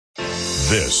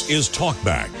This is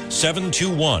Talkback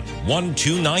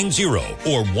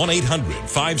 721-1290 or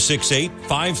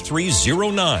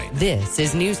 1-800-568-5309. This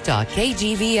is News Talk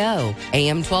KGVO,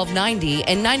 AM 1290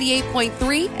 and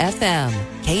 98.3 FM.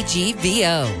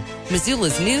 KGVO,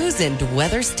 Missoula's news and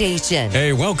weather station.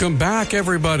 Hey, welcome back,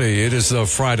 everybody. It is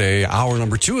Friday, hour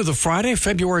number 2 of the Friday,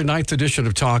 February 9th edition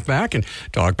of Talkback. And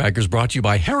Talkback is brought to you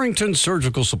by Harrington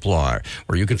Surgical Supply,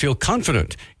 where you can feel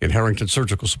confident in Harrington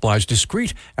Surgical Supply's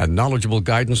discreet and knowledgeable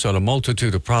guidance on a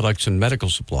multitude of products and medical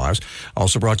supplies.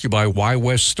 Also brought to you by Y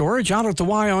West Storage out at the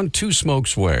Y on Two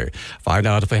Smokes Way. Find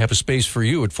out if they have a space for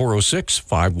you at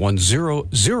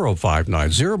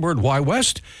 406-510-0590. Word Y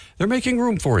West. They're making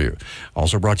room for you.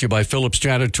 Also brought to you by Phillips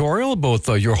Janitorial, both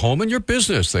your home and your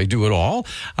business. They do it all.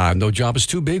 No job is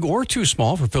too big or too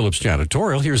small for Phillips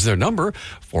Janitorial. Here's their number,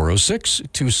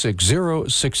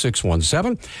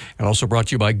 406-260-6617. And also brought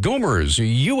to you by Gomer's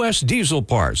U.S. Diesel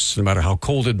Parts. No matter how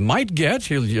cold it might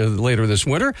get later this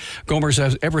winter, Gomer's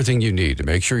has everything you need to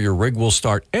make sure your rig will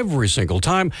start every single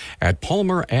time at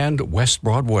Palmer and West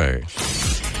Broadway.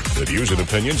 The views and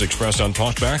opinions expressed on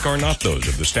Talkback are not those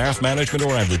of the staff, management,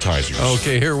 or advertisers.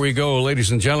 Okay, here we go,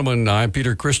 ladies and gentlemen. I'm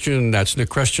Peter Christian. That's Nick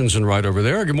Christensen right over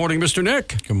there. Good morning, Mr.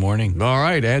 Nick. Good morning. All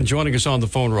right, and joining us on the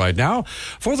phone right now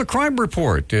for the crime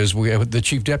report is we have the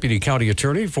Chief Deputy County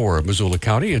Attorney for Missoula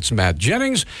County. It's Matt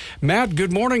Jennings. Matt,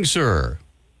 good morning, sir.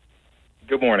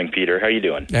 Good morning, Peter. How you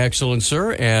doing? Excellent,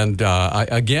 sir. And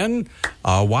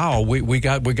wow, we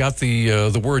got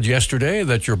the word yesterday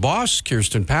that your boss,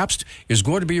 Kirsten Pabst, is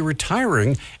going to be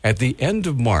retiring at the end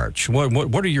of March.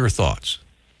 What are your thoughts?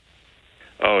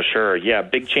 Oh, sure. Yeah,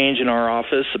 big change in our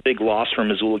office, a big loss for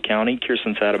Missoula County.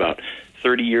 Kirsten's had about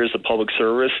 30 years of public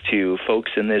service to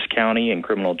folks in this county and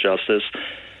criminal justice.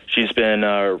 She's been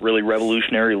a really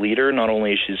revolutionary leader. Not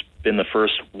only has she been the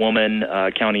first woman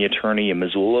county attorney in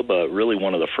Missoula, but really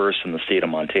one of the first in the state of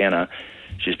Montana.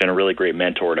 She's been a really great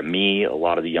mentor to me, a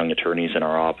lot of the young attorneys in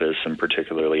our office, and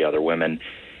particularly other women.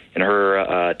 In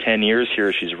her 10 years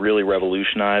here, she's really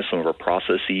revolutionized some of our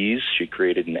processes. She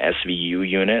created an SVU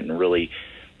unit and really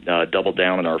doubled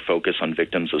down on our focus on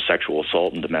victims of sexual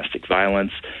assault and domestic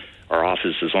violence. Our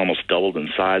office has almost doubled in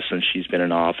size since she's been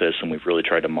in office, and we've really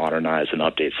tried to modernize and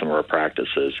update some of our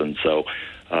practices. And so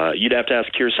you'd have to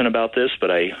ask Kirsten about this,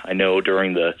 but I know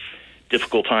during the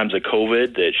difficult times of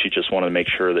COVID that she just wanted to make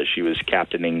sure that she was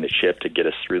captaining the ship to get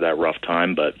us through that rough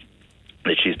time, but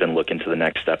that she's been looking to the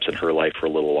next steps in her life for a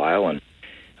little while. And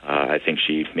I think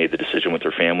she made the decision with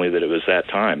her family that it was that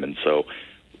time. And so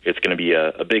it's going to be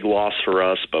a big loss for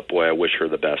us, but boy, I wish her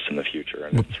the best in the future.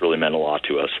 And it's really meant a lot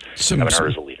to us, having her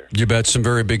as a leader. You bet, some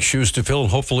very big shoes to fill, and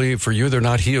hopefully for you, they're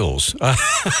not heels. Well,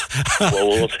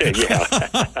 we'll see, yeah.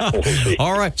 We'll see.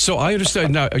 All right, so I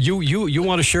understand. Now, you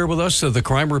want to share with us the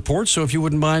crime report, so if you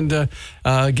wouldn't mind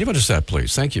giving us that,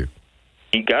 please. Thank you.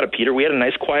 You got it, Peter. We had a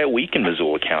nice quiet week in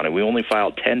Missoula County. We only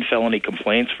filed 10 felony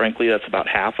complaints. Frankly, that's about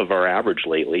half of our average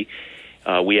lately.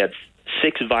 We had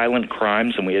 6 violent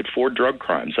crimes, and we had 4 drug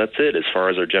crimes. That's it as far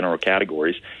as our general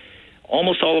categories.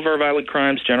 Almost all of our violent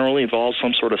crimes generally involve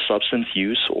some sort of substance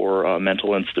use or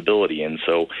mental instability, and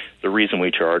so the reason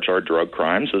we charge our drug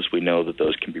crimes is we know that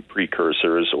those can be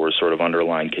precursors or sort of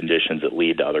underlying conditions that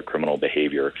lead to other criminal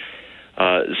behavior.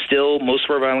 Still, most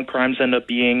of our violent crimes end up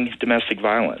being domestic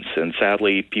violence, and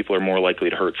sadly, people are more likely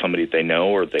to hurt somebody they know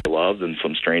or they love than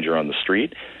some stranger on the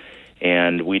street.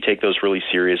 And we take those really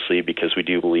seriously because we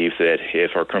do believe that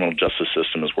if our criminal justice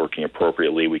system is working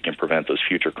appropriately, we can prevent those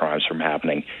future crimes from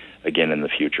happening again in the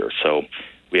future. So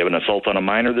we have an assault on a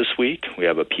minor this week. We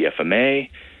have a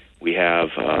PFMA. We have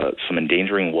some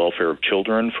endangering welfare of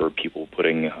children for people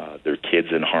putting their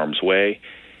kids in harm's way.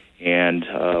 And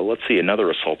let's see,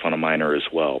 another assault on a minor as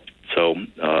well. So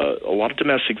a lot of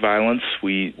domestic violence.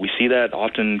 We see that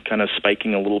often kind of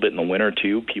spiking a little bit in the winter,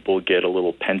 too. People get a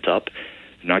little pent up.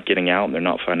 They're not getting out, and they're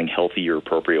not finding healthy or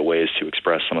appropriate ways to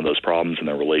express some of those problems in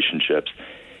their relationships.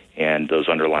 And those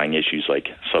underlying issues like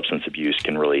substance abuse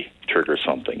can really trigger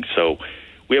something. So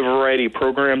we have a variety of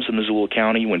programs in Missoula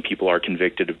County when people are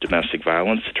convicted of domestic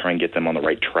violence to try and get them on the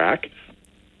right track.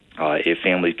 If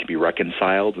families can be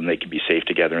reconciled and they can be safe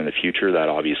together in the future, that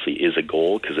obviously is a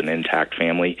goal because an intact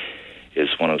family is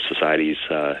one of society's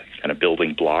kind of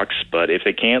building blocks. But if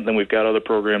they can't, then we've got other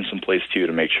programs in place, too,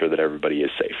 to make sure that everybody is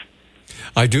safe.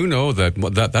 I do know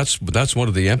that's one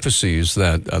of the emphases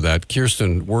that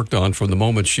Kirsten worked on from the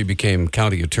moment she became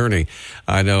county attorney.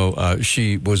 I know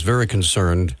she was very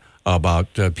concerned about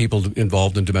people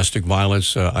involved in domestic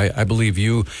violence. I believe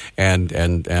you and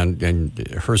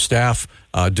her staff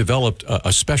developed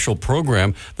a special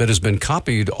program that has been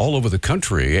copied all over the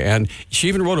country, and she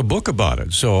even wrote a book about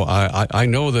it. So I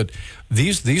know that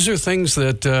these are things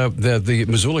that the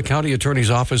Missoula County Attorney's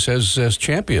Office has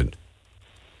championed.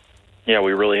 Yeah,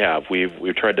 we really have.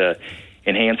 We've tried to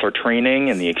enhance our training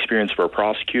and the experience of our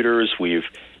prosecutors. We've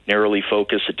narrowly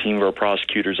focused a team of our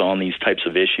prosecutors on these types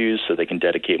of issues so they can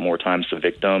dedicate more times to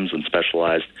victims and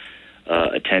specialized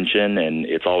attention, and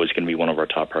it's always going to be one of our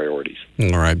top priorities.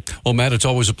 All right. Well, Matt, it's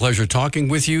always a pleasure talking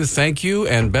with you. Thank you,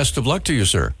 and best of luck to you,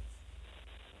 sir.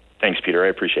 Thanks, Peter. I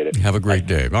appreciate it. Have a great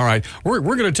day. All right, we're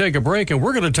going to take a break, and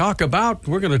we're going to talk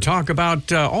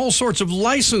about all sorts of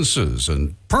licenses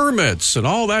and permits and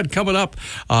all that coming up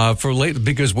for late,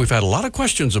 because we've had a lot of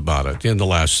questions about it in the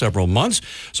last several months.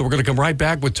 So we're going to come right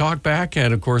back with Talk Back,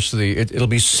 and of course it'll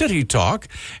be City Talk,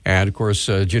 and of course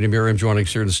Ginny Miriam joining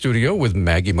us here in the studio with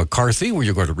Maggie McCarthy, where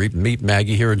you're going to meet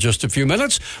Maggie here in just a few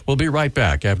minutes. We'll be right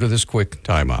back after this quick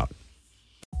timeout.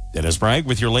 Dennis Bragg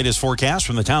with your latest forecast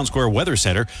from the Town Square Weather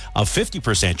Center. A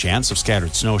 50% chance of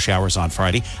scattered snow showers on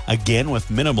Friday, again with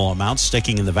minimal amounts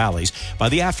sticking in the valleys. By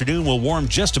the afternoon, we'll warm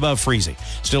just above freezing.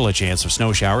 Still a chance of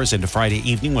snow showers into Friday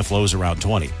evening with lows around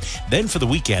 20. Then for the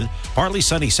weekend, partly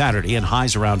sunny Saturday and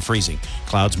highs around freezing.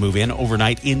 Clouds move in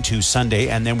overnight into Sunday,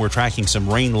 and then we're tracking some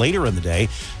rain later in the day,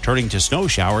 turning to snow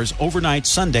showers overnight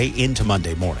Sunday into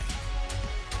Monday morning.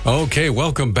 Okay,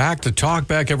 welcome back to Talk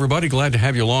Back, everybody. Glad to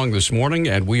have you along this morning,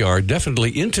 and we are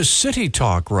definitely into City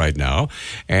Talk right now.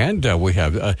 And we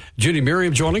have Ginny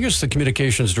Miriam joining us, the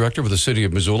Communications Director for the City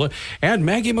of Missoula, and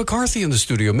Maggie McCarthy in the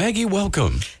studio. Maggie,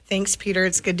 welcome. Thanks, Peter.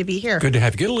 It's good to be here. Good to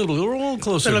have you. Get a little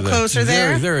closer. A little closer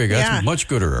there. There you go. Yeah. That's much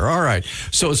gooder. All right.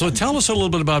 So tell us a little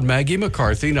bit about Maggie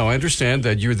McCarthy. Now, I understand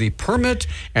that you're the Permit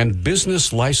and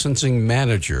Business Licensing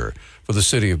Manager for the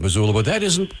City of Missoula, but that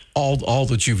isn't all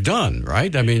that you've done,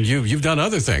 right? I mean, you've done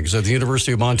other things at the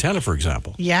University of Montana, for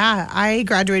example. Yeah, I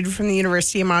graduated from the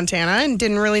University of Montana and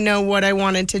didn't really know what I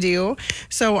wanted to do.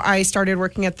 So I started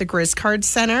working at the Grizz Card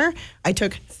Center. I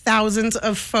took thousands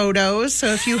of photos. So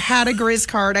if you had a Grizz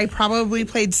card, I probably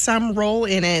played some role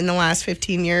in it in the last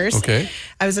 15 years. Okay.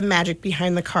 I was a magic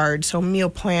behind the card. So meal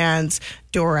plans,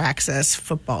 door access,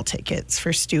 football tickets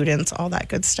for students, all that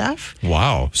good stuff.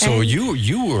 Wow. So And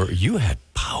you had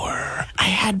power. I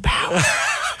had power.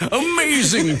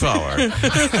 Amazing power.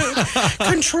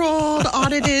 Controlled,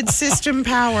 audited system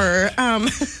power.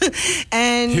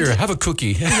 And Here, have a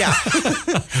cookie. yeah.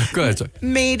 Go ahead. Sorry.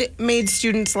 made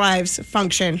students' lives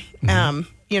function,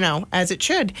 as it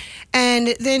should.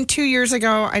 And then 2 years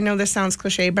ago, I know this sounds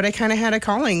cliche, but I kind of had a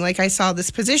calling. Like, I saw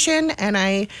this position and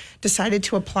I decided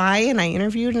to apply, and I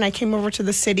interviewed, and I came over to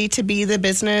the city to be the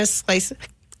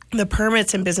the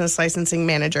Permits and Business Licensing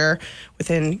Manager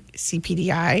within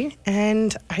CPDI,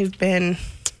 and I've been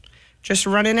just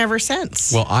running ever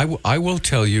since. Well, I will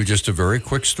tell you just a very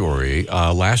quick story.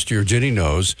 Last year, Ginny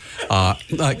knows. We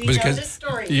know the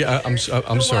story. Yeah, Peter.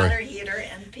 I'm the sorry. Water heater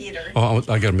and Peter. Oh,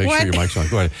 I got to make What? sure your mic's on.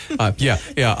 Go ahead.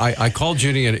 Yeah. I called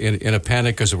Ginny in a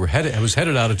panic because I was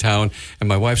headed out of town, and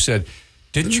my wife said,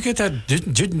 "Didn't you get that?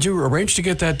 Didn't you arrange to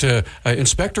get that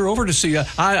inspector over to see?"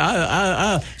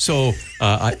 So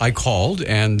I called,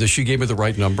 and she gave me the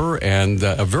right number, and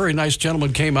a very nice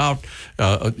gentleman came out,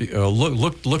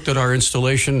 looked at our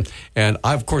installation, and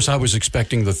of course I was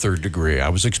expecting the third degree. I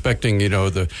was expecting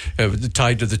the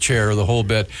tied to the chair, the whole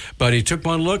bit. But he took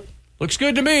one look. Looks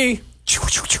good to me.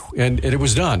 And it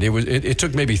was done. It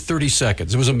took maybe 30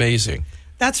 seconds. It was amazing.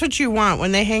 That's what you want.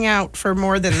 When they hang out for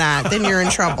more than that, then you're in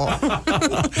trouble.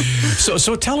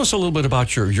 So tell us a little bit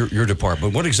about your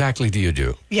department. What exactly do you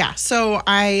do? Yeah, so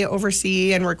I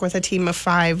oversee and work with a team of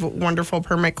 5 wonderful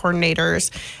permit coordinators,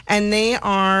 and they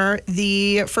are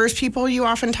the first people you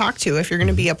often talk to if you're going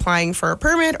to be applying for a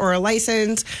permit or a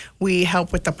license. We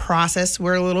help with the process.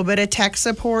 We're a little bit of tech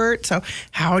support. So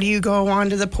how do you go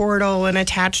onto the portal and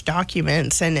attach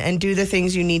documents and do the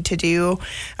things you need to do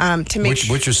to make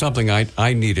sure? Which is something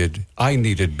I needed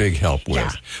big help with.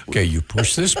 Yeah. Okay, you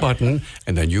push this button,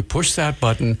 and then you push that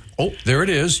button. Oh, there it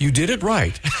is. You did it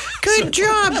right. Good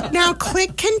job. Now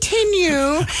click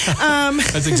continue.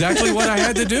 That's exactly what I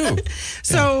had to do.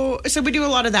 So we do a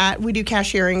lot of that. We do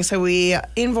cashiering. So we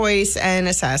invoice and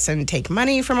assess and take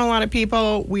money from a lot of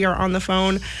people. We are on the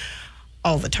phone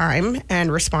all the time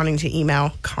and responding to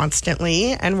email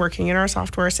constantly and working in our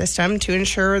software system to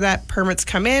ensure that permits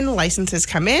come in, licenses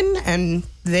come in, and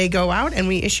they go out and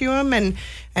we issue them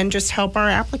and just help our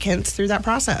applicants through that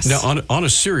process. Now, on a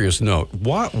serious note,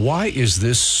 why is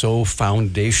this so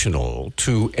foundational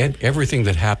to everything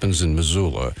that happens in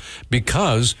Missoula?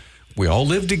 Because we all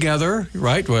live together,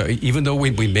 right? Well, even though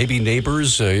we may be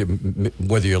neighbors,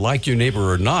 whether you like your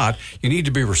neighbor or not, you need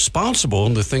to be responsible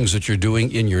in the things that you're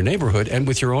doing in your neighborhood and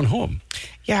with your own home.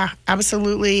 Yeah,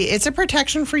 absolutely. It's a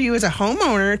protection for you as a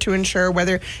homeowner to ensure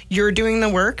whether you're doing the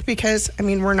work, because, I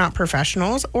mean, we're not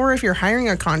professionals, or if you're hiring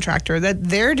a contractor, that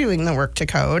they're doing the work to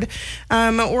code.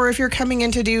 Or if you're coming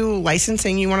in to do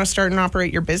licensing, you want to start and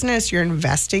operate your business, you're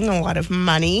investing a lot of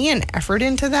money and effort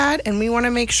into that. And we want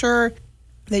to make sure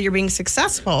that you're being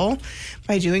successful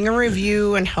by doing a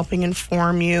review and helping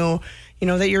inform you,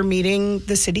 that you're meeting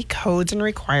the city codes and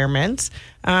requirements.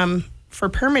 For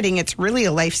permitting, it's really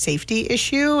a life safety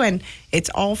issue, and it's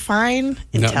all fine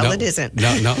until it isn't.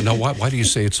 No. Why do you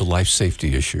say it's a life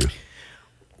safety issue?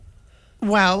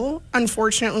 Well,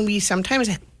 unfortunately, we sometimes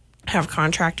have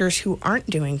contractors who aren't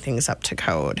doing things up to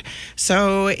code.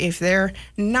 So if they're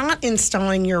not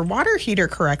installing your water heater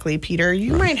correctly, Peter,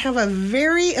 you might have a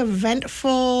very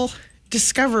eventful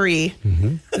discovery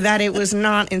that it was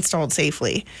not installed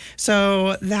safely.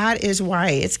 So that is why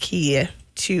it's key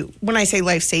to, when I say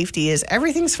life safety, is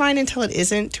everything's fine until it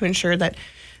isn't, to ensure that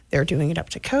they're doing it up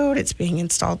to code, it's being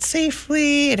installed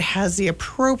safely, it has the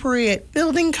appropriate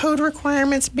building code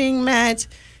requirements being met,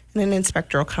 and an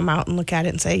inspector will come out and look at it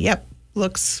and say, yep,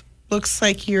 looks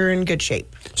like you're in good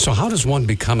shape. So how does one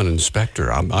become an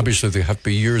inspector? Obviously, they have to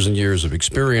be years and years of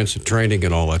experience and training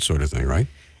and all that sort of thing, right?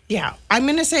 Yeah, I'm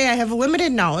going to say I have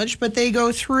limited knowledge, but they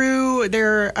go through,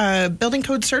 they're building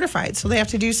code certified. So they have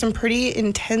to do some pretty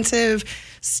intensive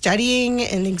studying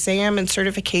and exam and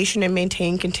certification and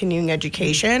maintain continuing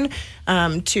education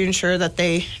to ensure that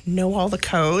they know all the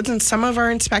codes. And some of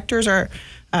our inspectors are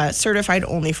certified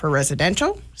only for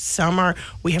residential.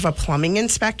 We have a plumbing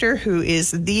inspector who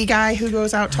is the guy who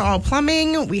goes out to all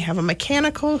plumbing. We have a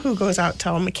mechanical who goes out to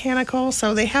all mechanical.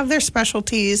 So they have their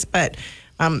specialties, but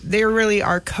they really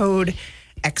are code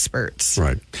experts.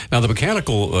 Right. Now, the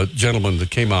mechanical gentleman that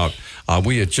came out,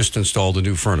 we had just installed a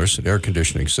new furnace, an air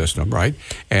conditioning system, right?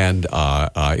 And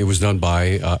it was done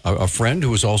by a friend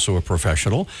who was also a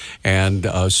professional. And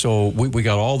so we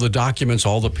got all the documents,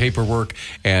 all the paperwork,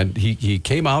 and he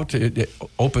came out,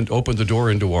 opened the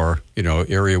door into our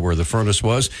area where the furnace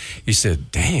was. He said,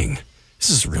 "Dang,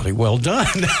 this is really well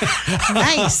done."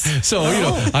 Nice. So,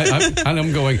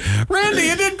 I'm going, "Randy,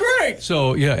 you did great."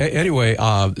 So, yeah, anyway,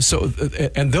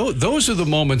 those are the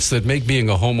moments that make being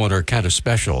a homeowner kind of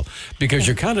special, because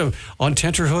you're kind of on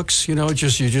tenterhooks, you're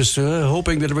just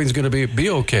hoping that everything's going to be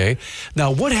okay.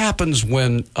 Now, what happens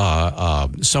when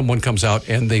someone comes out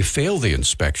and they fail the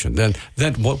inspection? Then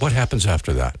what happens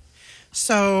after that?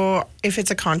 So if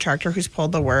it's a contractor who's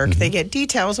pulled the work, they get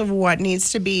details of what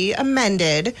needs to be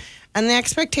amended. And the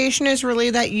expectation is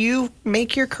really that you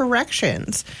make your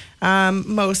corrections.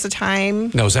 Most of the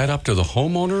time. Now, is that up to the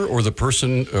homeowner or the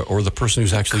person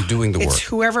who's actually doing the work? It's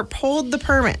whoever pulled the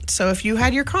permit. So if you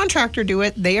had your contractor do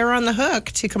it, they are on the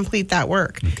hook to complete that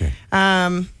work. Okay.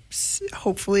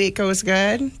 Hopefully it goes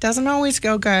good. Doesn't always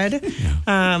go good.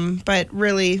 Yeah. But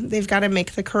really, they've got to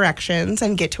make the corrections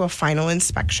and get to a final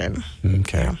inspection.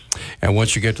 Okay. Yeah. And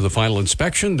once you get to the final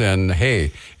inspection, then,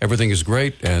 hey, everything is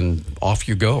great and off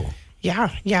you go. Yeah,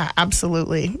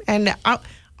 absolutely. And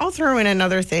I'll throw in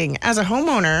another thing. As a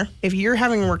homeowner, if you're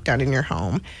having work done in your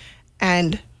home,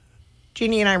 and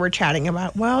Jeannie and I were chatting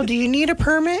about, well, do you need a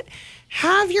permit?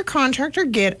 Have your contractor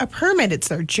get a permit. It's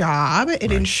their job.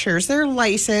 It ensures they're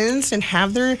licensed and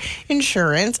have their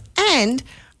insurance. And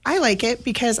I like it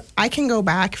because I can go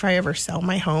back if I ever sell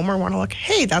my home or want to look,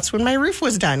 hey, that's when my roof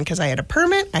was done because I had a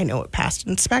permit. I know it passed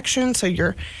inspection. So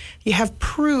you have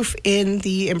proof in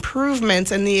the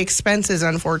improvements and the expenses,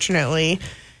 unfortunately,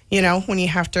 when you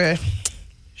have to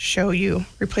show you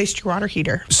replaced your water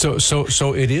heater. So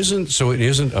it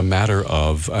isn't a matter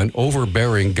of an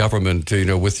overbearing government,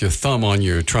 with your thumb on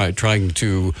your trying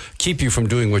to keep you from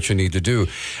doing what you need to do.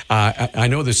 I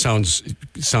know this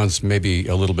sounds maybe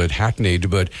a little bit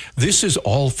hackneyed, but this is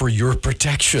all for your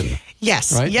protection.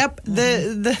 Yes. Right? Yep.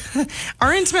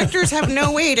 Our inspectors have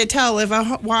no way to tell if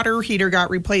a water heater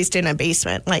got replaced in a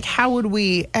basement. Like, how would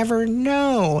we ever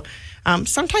know?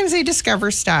 Sometimes they discover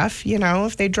stuff,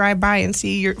 if they drive by and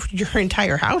see your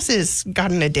entire house has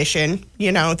got an addition,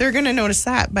 they're going to notice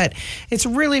that. But it's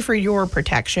really for your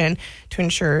protection, to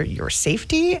ensure your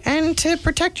safety and to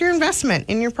protect your investment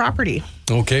in your property.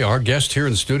 Okay, our guest here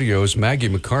in the studio is Maggie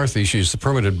McCarthy. She's the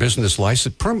permit and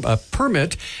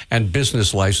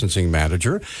business licensing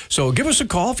manager. So give us a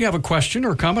call if you have a question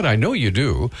or comment. I know you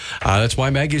do. That's why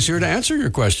Maggie's here to answer your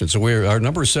questions. So our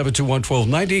number is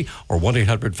 721-1290 or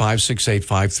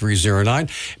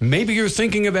 1-800-568-5309. Maybe you're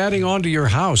thinking of adding on to your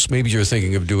house. Maybe you're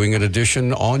thinking of doing an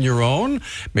addition on your own.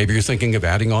 Maybe you're thinking of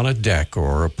adding on a deck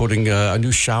or putting a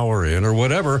new shower in or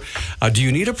whatever. Do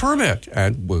you need a permit?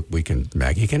 And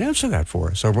Maggie can answer that for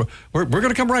us. So we're going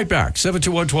to come right back.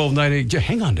 721-1290.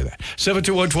 Hang on to that.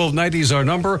 721-1290 is our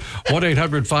number.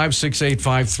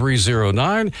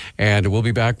 1-800-568-5309. And we'll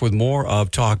be back with more of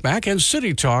Talk Back and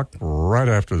City Talk right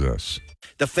after this.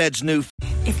 The Fed's new...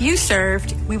 If you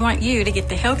served, we want you to get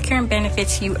the health care and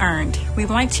benefits you earned. We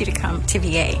want you to come to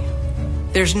VA.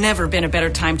 There's never been a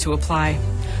better time to apply.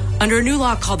 Under a new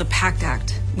law called the PACT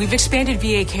Act, we've expanded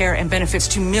VA care and benefits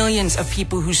to millions of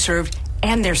people who served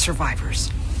and their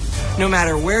survivors. No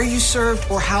matter where you served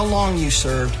or how long you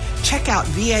served, check out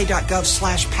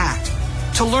va.gov/PACT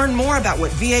to learn more about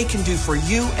what VA can do for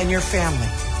you and your family.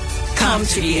 Come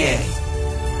to VA.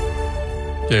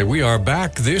 Okay, we are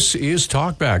back. This is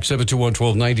Talkback.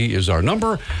 721-1290 is our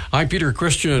number. I'm Peter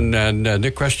Christian and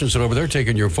Nick Christensen over there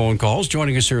taking your phone calls.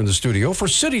 Joining us here in the studio for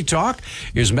City Talk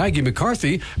is Maggie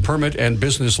McCarthy, Permit and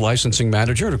Business Licensing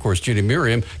Manager, and of course, Jeannie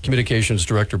Miriam, Communications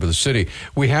Director for the city.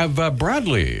 We have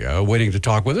Bradley waiting to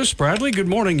talk with us. Bradley, good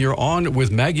morning. You're on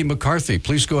with Maggie McCarthy.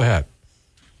 Please go ahead.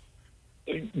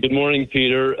 Good morning,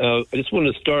 Peter. I just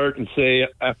wanted to start and say,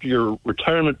 after your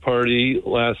retirement party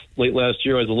late last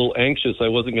year, I was a little anxious. I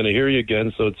wasn't going to hear you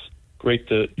again, so it's great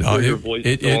to hear your voice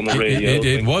still on the radio.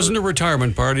 It wasn't a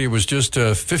retirement party. It was just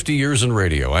 50 years in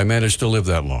radio. I managed to live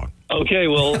that long. Okay,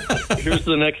 well, here's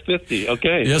the next 50.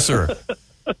 Okay. Yes, sir.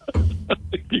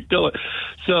 Keep going.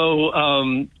 So,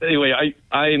 anyway,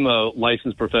 I'm a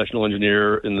licensed professional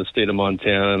engineer in the state of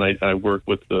Montana, and I work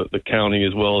with the county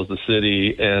as well as the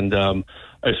city. And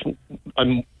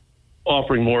I'm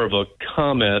offering more of a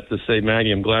comment to say,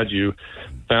 Maggie, I'm glad you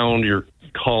found your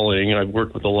calling. I've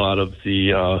worked with a lot of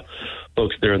the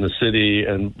folks there in the city,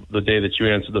 and the day that you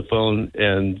answered the phone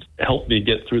and helped me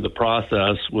get through the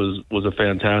process was a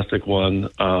fantastic one.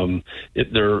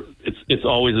 It's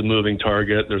always a moving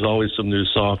target. There's always some new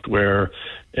software,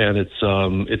 and it's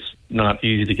not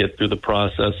easy to get through the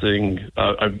processing.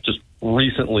 I've just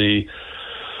recently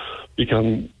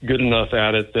become good enough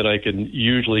at it that I can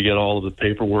usually get all of the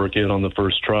paperwork in on the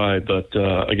first try. But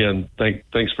again,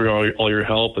 thanks for all your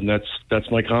help, and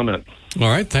that's my comment. All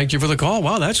right, thank you for the call.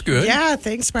 Wow, that's good. Yeah,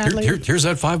 thanks, Bradley. Here's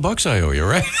that $5 I owe you,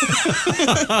 right?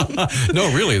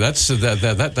 No, really, that's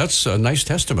a nice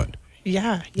testament.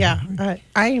 Yeah.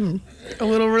 I am a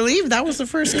little relieved that was the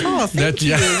first call. Thank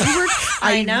you.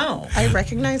 I know. I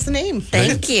recognize the name.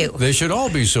 Thank you. They should all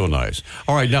be so nice.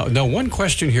 All right, now one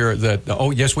question here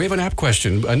yes, we have an app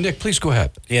question. Nick, please go ahead.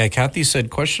 Yeah, Kathy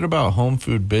said, question about home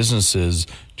food businesses.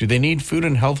 Do they need food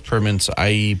and health permits,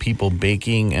 i.e. people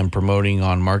baking and promoting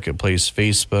on Marketplace,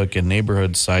 Facebook, and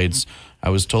neighborhood sites? I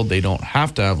was told they don't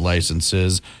have to have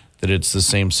licenses, that it's the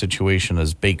same situation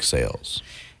as bake sales.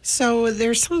 So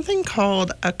there's something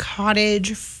called a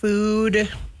cottage food. I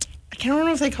don't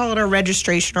know if they call it a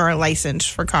registration or a license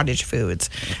for cottage foods.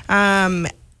 I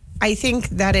think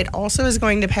that it also is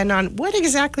going to depend on what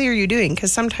exactly are you doing,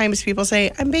 because sometimes people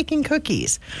say, I'm baking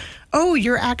cookies. Oh,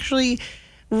 you're actually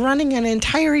running an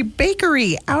entire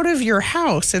bakery out of your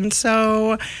house. And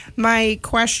so my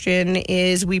question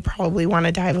is, we probably want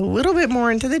to dive a little bit more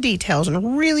into the details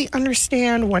and really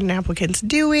understand what an applicant's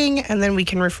doing, and then we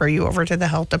can refer you over to the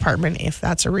health department if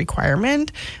that's a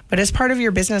requirement. But as part of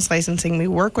your business licensing, we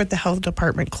work with the health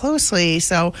department closely,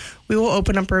 so we will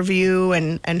open up review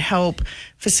and help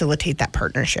facilitate that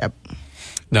partnership.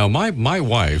 Now, my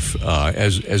wife,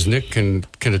 as Nick can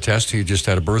attest, he just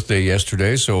had a birthday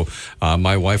yesterday. So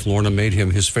my wife, Lorna, made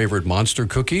him his favorite Monster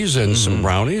cookies and some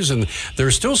brownies. And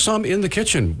there's still some in the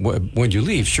kitchen when you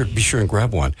leave. Be sure and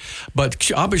grab one. But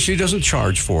obviously, she doesn't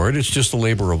charge for it. It's just a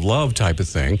labor of love type of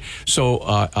thing. So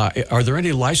are there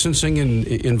any licensing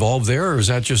involved there, or is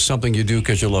that just something you do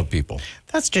because you love people?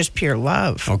 That's just pure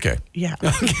love. Okay. Yeah.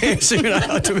 Okay, so you're not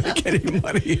out to make any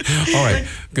money. All right,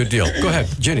 good deal. Go ahead,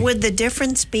 Jenny. Would the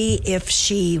difference be if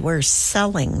she were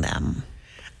selling them?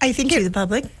 I think to the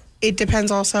public? It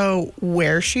depends also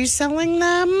where she's selling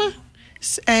them.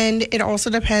 And it also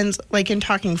depends, like in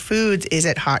talking foods, is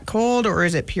it hot, cold, or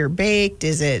is it pure baked?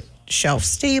 Is it shelf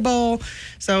stable?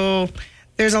 So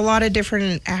there's a lot of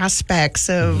different aspects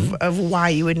of why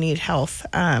you would need health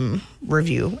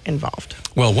review involved.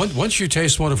 Well, once you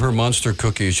taste one of her monster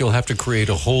cookies, you'll have to create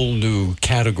a whole new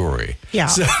category. Yeah.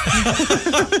 So,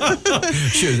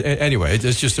 anyway,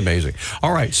 it's just amazing.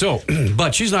 All right. So,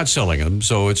 but she's not selling them.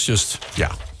 So it's just,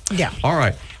 yeah. Yeah. All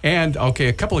right. And, okay,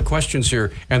 a couple of questions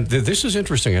here. And this is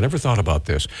interesting. I never thought about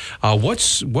this.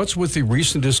 What's with the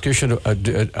recent discussion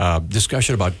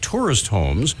about tourist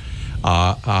homes?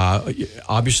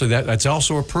 Obviously, that's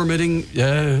also a permitting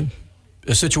a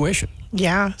situation.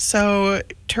 Yeah. So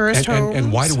tourist homes.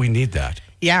 And why do we need that?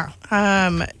 Yeah.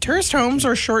 Tourist homes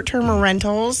or short-term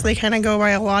rentals, they kind of go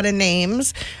by a lot of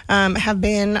names, have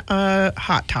been a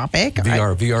hot topic.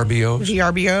 VRBOs?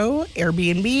 VRBO,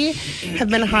 Airbnb have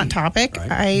been a hot topic.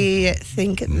 Right. I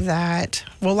think that,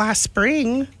 last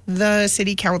spring, the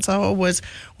city council was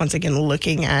once again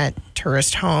looking at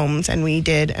tourist homes, and we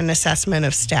did an assessment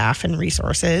of staff and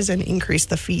resources and increased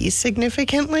the fees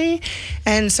significantly.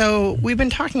 And so we've been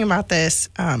talking about this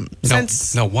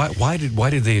since... No, why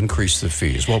did they increase the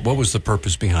fees? What was the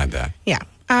purpose behind that? Yeah.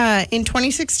 In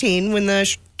 2016, when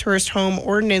the tourist home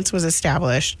ordinance was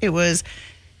established, it was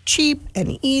cheap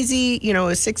and easy. It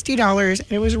was $60,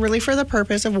 and it was really for the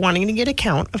purpose of wanting to get a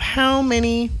count of how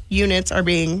many units are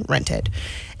being rented.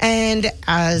 And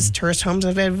as tourist homes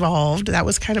have evolved, that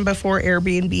was kind of before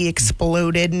Airbnb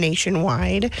exploded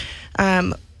nationwide.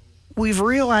 We've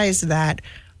realized that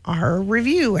our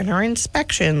review and our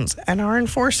inspections and our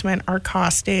enforcement are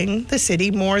costing the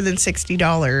city more than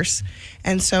 $60.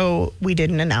 And so we did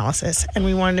an analysis, and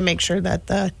we wanted to make sure that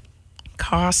the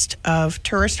cost of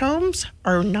tourist homes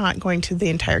are not going to the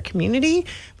entire community,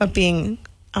 but being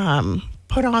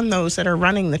put on those that are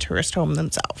running the tourist home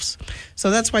themselves. So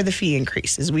that's why the fee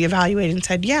increases. We evaluated and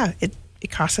said,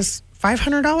 it costs us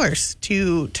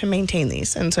 $500 to maintain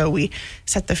these, and so we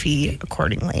set the fee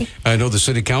accordingly. I know the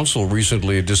city council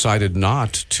recently decided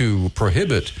not to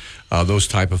prohibit those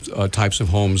types of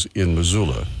homes in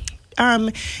Missoula.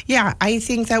 I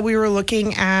think that we were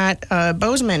looking at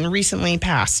Bozeman recently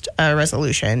passed a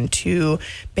resolution to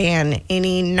ban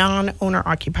any non-owner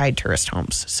occupied tourist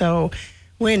homes. So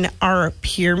when our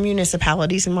peer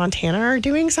municipalities in Montana are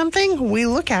doing something, we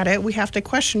look at it, we have to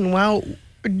question,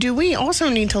 do we also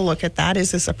need to look at that?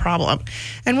 Is this a problem?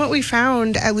 And what we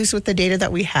found, at least with the data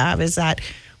that we have, is that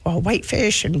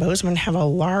Whitefish and Bozeman have a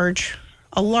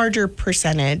larger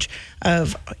percentage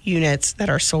of units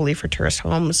that are solely for tourist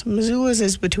homes. Missoula's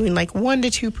is between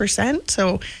 1% to 2%,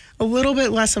 so a little bit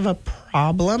less of a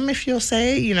problem, if you'll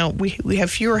say. We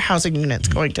have fewer housing units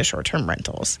going to short-term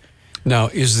rentals. Now,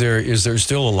 is there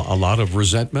still a lot of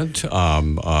resentment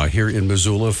here in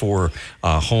Missoula for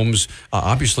homes?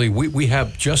 Obviously, we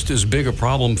have just as big a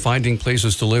problem finding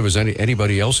places to live as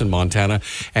anybody else in Montana,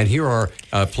 and here are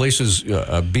places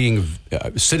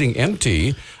sitting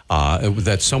empty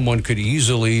that someone could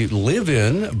easily live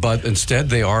in, but instead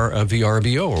they are a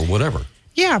VRBO or whatever.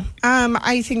 Yeah,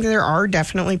 I think there are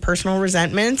definitely personal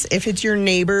resentments. If it's your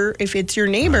neighbor,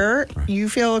 right. You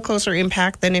feel a closer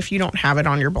impact than if you don't have it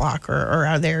on your block or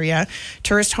out of the area.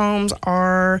 Tourist homes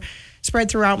are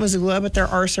spread throughout Missoula, but there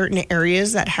are certain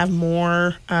areas that have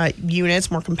more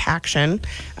units, more compaction.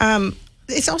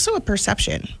 It's also a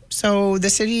perception. So the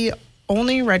city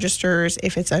only registers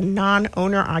if it's a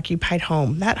non-owner occupied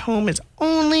home. That home is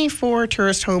only for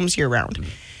tourist homes year-round.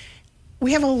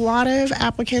 We have a lot of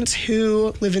applicants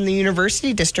who live in the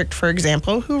University District, for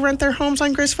example, who rent their homes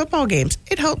on Grizz football games.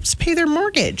 It helps pay their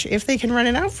mortgage if they can rent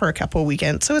it out for a couple of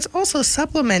weekends. So it's also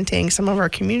supplementing some of our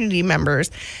community members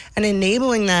and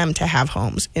enabling them to have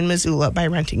homes in Missoula by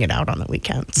renting it out on the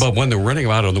weekends. But when they're renting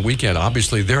them out on the weekend,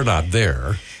 obviously they're not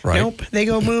there, right? Nope. They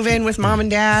go move in with mom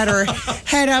and dad or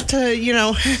head up to,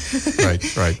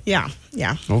 Right.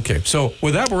 Yeah. Okay. So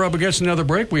with that, we're up against another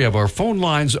break. We have our phone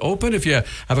lines open. If you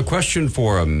have a question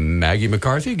for Maggie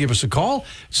McCarthy, give us a call,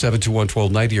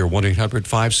 721-1290 or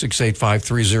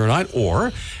 1-800-568-5309.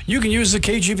 Or you can use the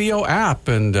KGVO app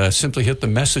and simply hit the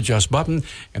Message Us button,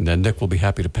 and then Nick will be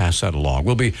happy to pass that along.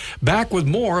 We'll be back with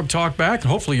more of Talk Back,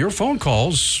 and hopefully your phone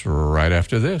calls right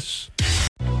after this.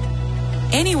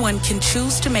 Anyone can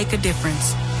choose to make a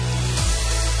difference.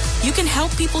 You can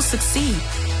help people succeed,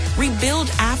 rebuild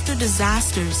after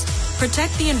disasters,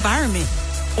 protect the environment,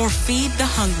 or feed the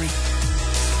hungry.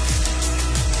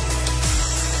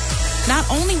 Not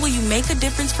only will you make a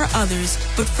difference for others,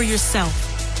 but for yourself.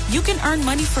 You can earn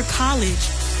money for college,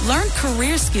 learn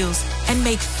career skills, and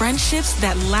make friendships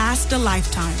that last a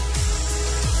lifetime.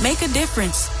 Make a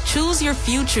difference. Choose your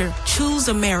future. Choose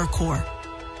AmeriCorps.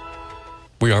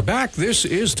 We are back. This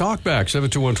is Talkback.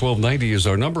 721-1290 is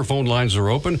our number. Phone lines are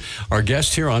open. Our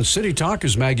guest here on City Talk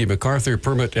is Maggie McCarthy,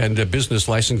 Permit and Business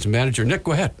License Manager. Nick,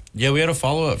 go ahead. Yeah, we had a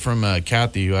follow-up from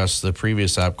Kathy, who asked the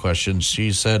previous app question.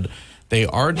 She said they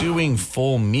are doing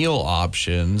full meal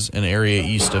options in area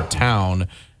east of town.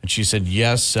 And she said,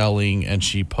 yes, selling. And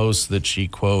she posts that she,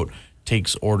 quote,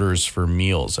 takes orders for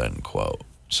meals, end quote.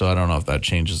 So I don't know if that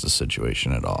changes the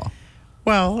situation at all.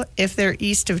 Well, if they're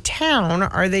east of town,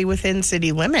 are they within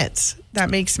city limits? That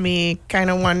makes me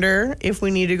kind of wonder if we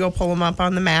need to go pull them up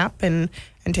on the map and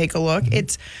take a look.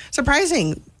 It's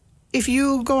surprising. If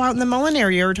you go out in the Mullen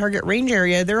area or Target Range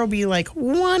area, there will be like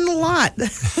one lot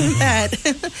that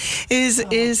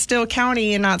is still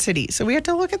county and not city. So we have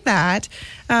to look at that.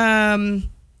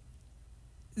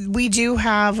 We do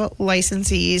have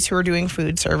licensees who are doing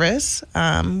food service,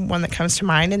 one that comes to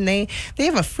mind, and they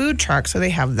have a food truck, so they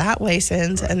have that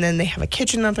license, and then they have a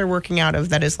kitchen that they're working out of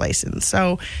that is licensed.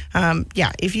 So,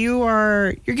 if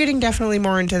you're getting definitely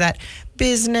more into that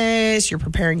business, you're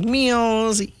preparing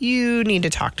meals, you need to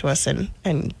talk to us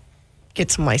and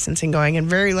get some licensing going, and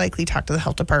very likely talk to the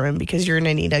health department, because you're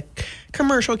going to need a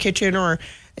commercial kitchen or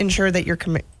ensure that your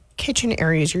kitchen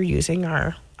areas you're using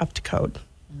are up to code.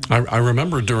 I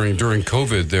remember during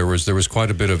COVID there was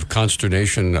quite a bit of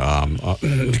consternation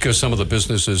because some of the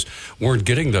businesses weren't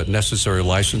getting the necessary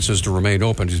licenses to remain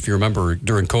open. If you remember,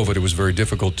 during COVID, it was very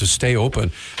difficult to stay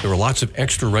open. There were lots of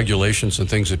extra regulations and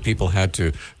things that people had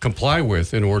to comply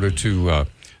with in order to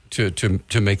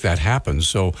make that happen.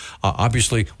 So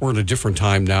obviously we're in a different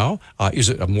time now. Is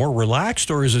it more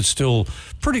relaxed, or is it still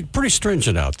pretty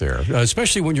stringent out there,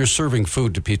 especially when you're serving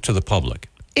food to the public?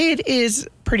 It is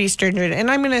pretty stringent. And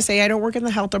I'm going to say I don't work in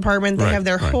the health department. They have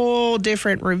their whole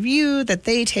different review that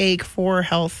they take for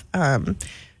health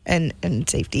and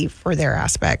safety for their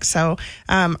aspects. So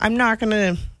I'm not going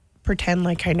to pretend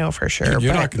like I know for sure.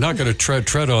 You're not going to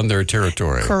tread on their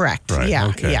territory. Correct. Right. Yeah.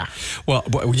 Okay. Yeah.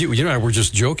 Well, you and I were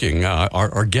just joking.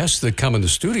 Our guests that come in the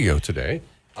studio today,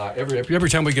 every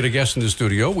time we get a guest in the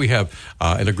studio, we have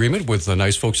an agreement with the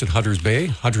nice folks at Hunter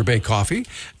Bay Coffee,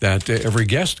 that every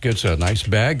guest gets a nice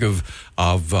bag of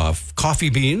coffee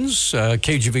beans.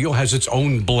 KGVO has its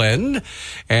own blend.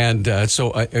 And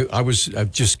so I was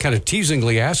just kind of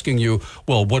teasingly asking you,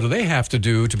 well, what do they have to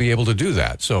do to be able to do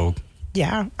that? So...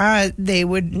 Yeah, they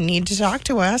would need to talk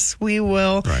to us.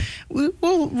 We'll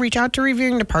reach out to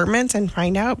reviewing departments and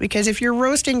find out, because if you're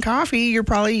roasting coffee, you're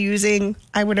probably using,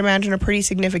 I would imagine, a pretty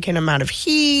significant amount of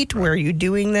heat. Where are you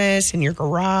doing this? In your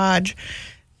garage?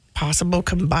 Possible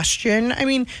combustion. I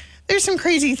mean, there's some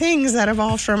crazy things that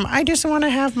evolve from, I just want to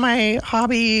have my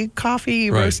hobby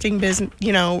coffee roasting business,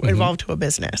 evolve to a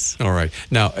business. All right.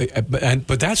 Now,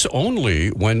 but that's only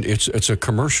when it's a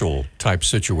commercial type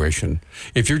situation.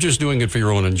 If you're just doing it for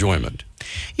your own enjoyment.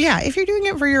 Yeah, if you're doing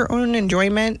it for your own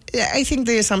enjoyment, I think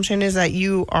the assumption is that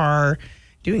you are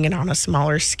doing it on a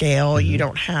smaller scale. Mm-hmm. You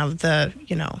don't have the,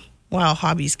 well,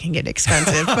 hobbies can get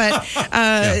expensive, but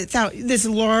this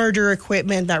larger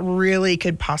equipment that really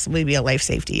could possibly be a life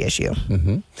safety issue.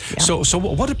 Mm-hmm. Yeah. So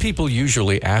what do people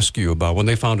usually ask you about when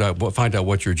they find out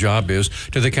what your job is?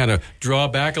 Do they kind of draw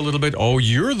back a little bit? Oh,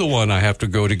 you're the one I have to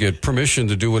go to get permission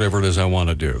to do whatever it is I want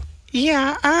to do.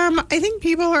 Yeah, I think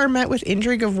people are met with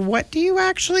intrigue of, what do you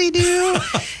actually do?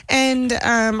 And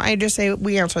I just say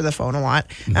we answer the phone a lot.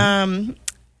 Mm-hmm.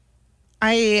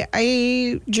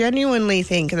 I genuinely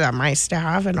think that my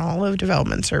staff and all of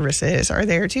development services are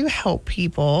there to help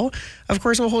people. Of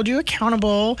course, we'll hold you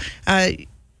accountable.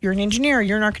 You're an engineer,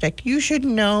 you're an architect. You should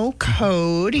know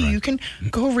code. Right. You can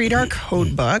go read our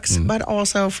code books, but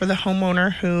also for the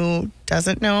homeowner who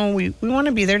doesn't know, we want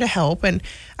to be there to help. And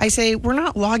I say, we're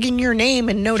not logging your name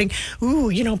and noting,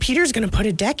 Peter's going to put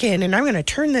a deck in and I'm going to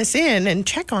turn this in and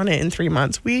check on it in 3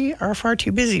 months. We are far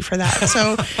too busy for that.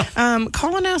 So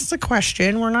call and ask the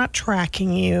question. We're not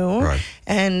tracking you. Right.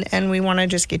 And we want to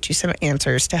just get you some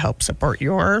answers to help support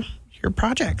your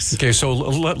projects. Okay, so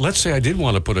let's say I did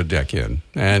want to put a deck in,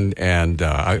 and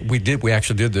we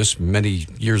actually did this many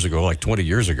years ago, like 20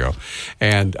 years ago.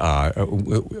 And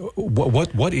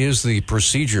what is the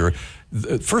procedure?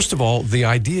 First of all, the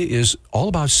idea is all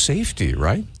about safety,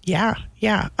 right? Yeah.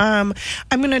 I'm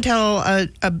going to tell a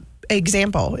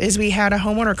example is we had a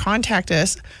homeowner contact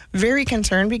us very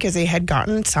concerned because they had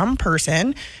gotten some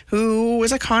person who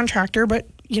was a contractor, but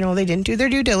they didn't do their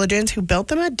due diligence, who built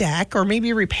them a deck or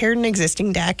maybe repaired an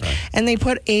existing deck, and they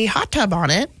put a hot tub on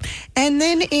it, and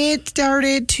then it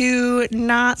started to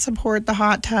not support the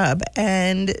hot tub,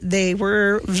 and they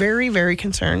were very, very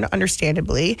concerned,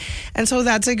 understandably. And so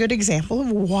that's a good example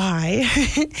of why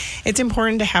it's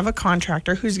important to have a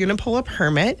contractor who's going to pull a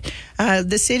permit.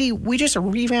 The city, we just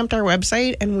revamped our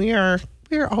website, and we are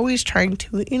always trying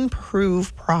to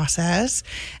improve process.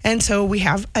 And so we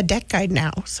have a deck guide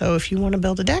now. So if you want to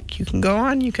build a deck, you can go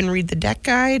on, you can read the deck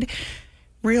guide,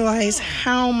 realize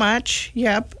how much,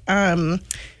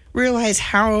 realize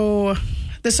how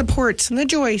the supports and the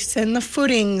joists and the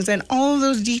footings and all of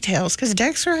those details, because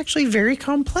decks are actually very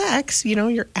complex.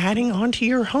 You're adding onto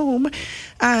your home.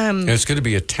 And it's going to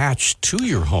be attached to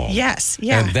your home. Yes,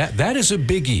 yeah. And that is a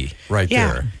biggie right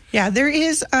there. Yeah, there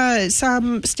is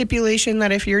some stipulation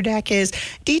that if your deck is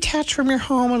detached from your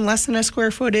home and less than a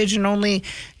square footage and only,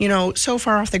 so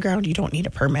far off the ground, you don't need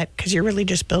a permit because you're really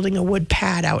just building a wood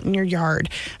pad out in your yard.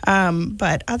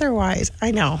 But otherwise, I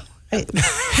know.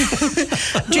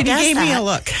 Judy gave me a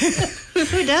look.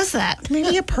 Who does that?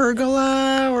 Maybe a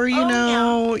pergola or,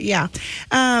 yeah.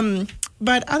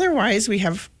 But otherwise, we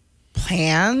have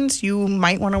plans. You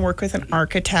might want to work with an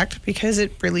architect because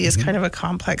it really is kind of a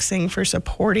complex thing for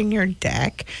supporting your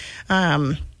deck.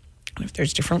 If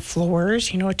there's different floors,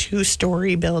 a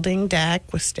 2-story building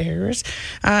deck with stairs.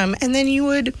 And then you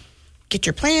would get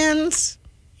your plans.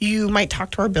 You might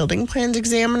talk to our building plans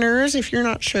examiners if you're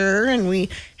not sure, and we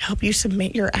help you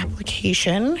submit your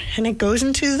application, and it goes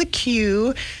into the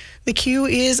queue. The queue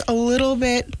is a little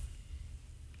bit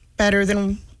better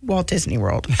than Walt Disney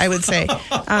World, I would say.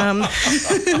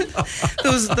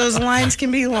 Those lines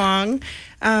can be long,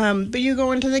 but you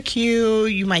go into the queue,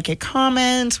 you might get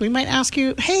comments. We might ask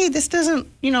you, hey, this doesn't,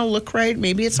 look right.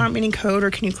 Maybe it's not meeting code,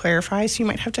 or can you clarify? So you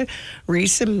might have to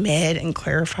resubmit and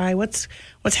clarify what's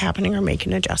happening or make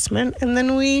an adjustment. And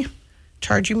then we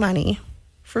charge you money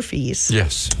for fees.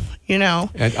 Yes. And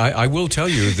I will tell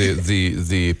you,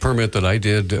 the permit that I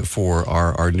did for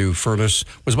our new furnace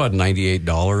was about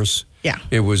 $98. Yeah,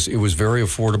 it was very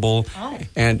affordable,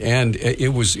 and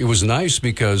it was nice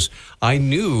because I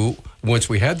knew once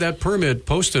we had that permit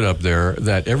posted up there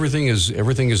that everything is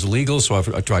legal. So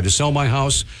I tried to sell my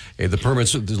house. The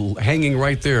permit's hanging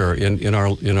right there in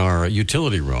our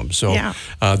utility room. So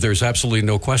there's absolutely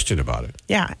no question about it.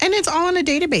 Yeah, and it's all in a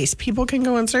database. People can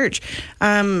go and search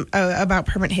about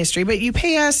permit history. But you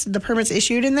pay us, the permit's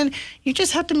issued, and then you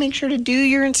just have to make sure to do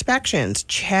your inspections.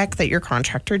 Check that your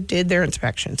contractor did their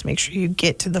inspections. Make sure you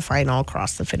get to the final,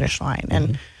 cross the finish line,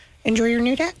 and enjoy your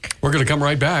new deck. We're going to come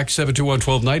right back.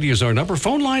 721-1290 is our number.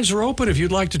 Phone lines are open if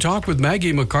you'd like to talk with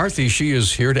Maggie McCarthy. She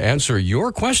is here to answer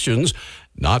your questions,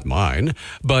 not mine,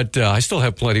 but I still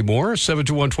have plenty more.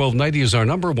 721-1290 is our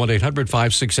number,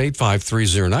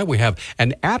 1-800-568-5309. We have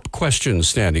an app question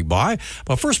standing by.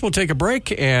 But first, we'll take a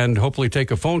break and hopefully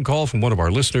take a phone call from one of our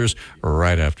listeners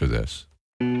right after this.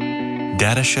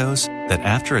 Data shows that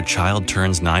after a child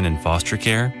turns 9 in foster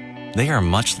care, they are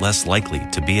much less likely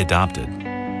to be adopted.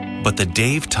 But the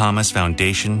Dave Thomas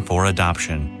Foundation for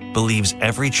Adoption believes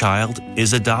every child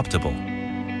is adoptable.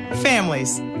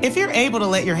 Families, if you're able to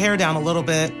let your hair down a little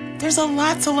bit, there's a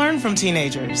lot to learn from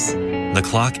teenagers. The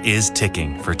clock is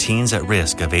ticking for teens at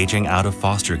risk of aging out of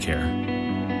foster care.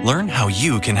 Learn how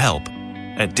you can help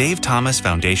at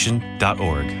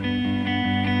davethomasfoundation.org.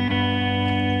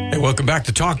 Hey, welcome back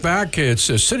to Talk Back. It's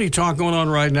a city talk going on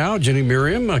right now. Jenny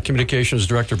Miriam, communications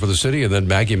director for the city, and then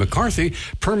Maggie McCarthy,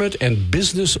 permit and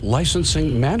business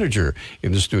licensing manager,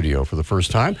 in the studio for the first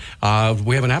time.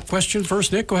 We have an app question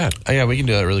first. Nick, go ahead. Yeah, we can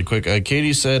do that really quick.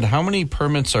 Katie said, how many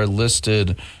permits are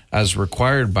listed as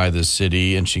required by the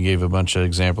city? And she gave a bunch of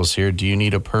examples here. Do you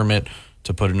need a permit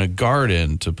to put in a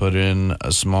garden, to put in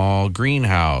a small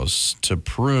greenhouse, to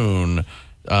prune,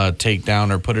 take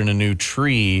down or put in a new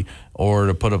tree, or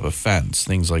to put up a fence,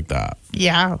 things like that?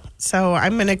 Yeah. So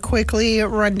I'm going to quickly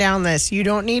run down this. You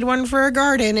don't need one for a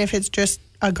garden if it's just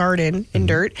a garden in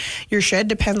dirt. Your shed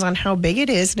depends on how big it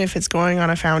is and if it's going on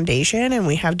a foundation, and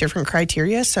we have different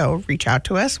criteria. So reach out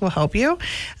to us. We'll help you.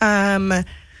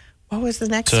 What was the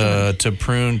next one? To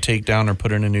prune, take down, or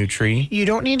put in a new tree? You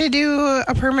don't need to do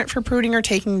a permit for pruning or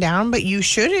taking down, but you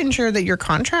should ensure that your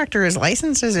contractor is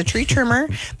licensed as a tree trimmer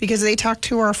because they talk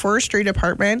to our forestry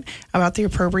department about the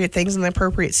appropriate things and the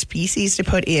appropriate species to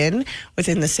put in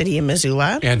within the city of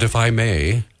Missoula. And if I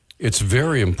may, it's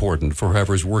very important for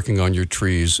whoever's working on your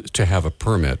trees to have a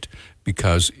permit,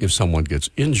 because if someone gets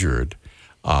injured,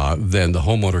 then the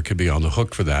homeowner could be on the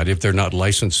hook for that if they're not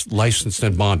licensed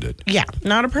and bonded. Yeah,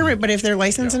 not a permit, but if they're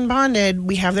licensed and bonded,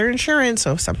 we have their insurance,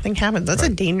 so if something happens, that's a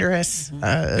dangerous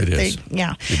It is. thing.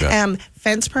 Yeah. You bet.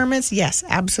 Fence permits, yes,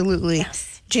 absolutely.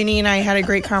 Yes. Ginny and I had a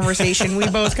great conversation. We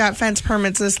both got fence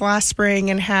permits this last spring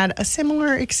and had a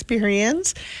similar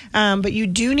experience, but you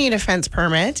do need a fence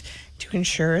permit to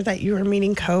ensure that you are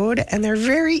meeting code, and they're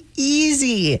very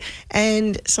easy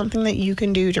and something that you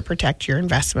can do to protect your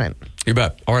investment. You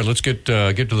bet. All right, let's get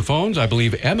to the phones. I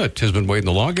believe Emmett has been waiting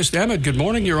the longest. Emmett, good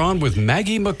morning. You're on with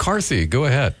Maggie McCarthy. Go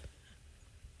ahead.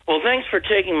 Well, thanks for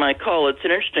taking my call. It's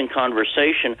an interesting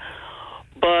conversation.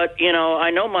 But, I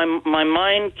know my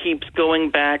mind keeps going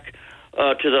back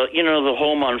to the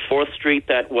home on 4th Street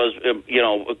that was,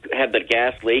 had the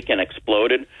gas leak and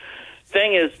exploded.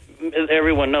 Thing is,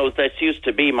 everyone knows this used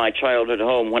to be my childhood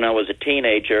home when I was a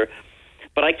teenager.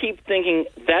 But I keep thinking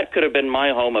that could have been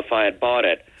my home if I had bought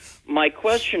it. My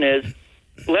question is,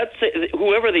 let's say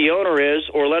whoever the owner is,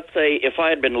 or let's say if I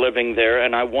had been living there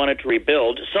and I wanted to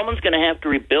rebuild, someone's going to have to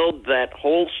rebuild that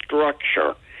whole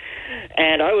structure.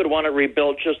 And I would want it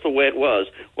rebuilt just the way it was.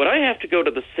 Would I have to go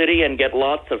to the city and get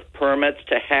lots of permits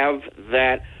to have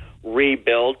that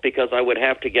rebuilt? Because I would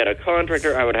have to get a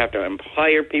contractor. I would have to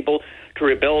hire people to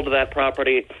rebuild that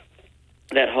property,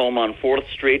 that home on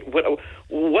 4th Street.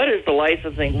 What is the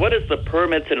licensing? What is the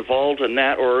permits involved in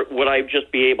that? Or would I just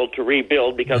be able to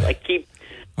rebuild? Because I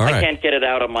can't get it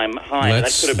out of my mind.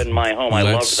 That could have been my home. I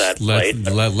loved that place.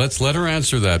 Let's let her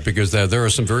answer that, because there are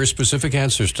some very specific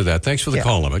answers to that. Thanks for the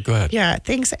call, Emmett. Go ahead. Yeah,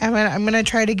 thanks, Emmett. I'm going to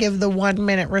try to give the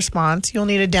 1-minute response. You'll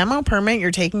need a demo permit.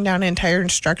 You're taking down an entire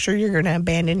structure. You're going to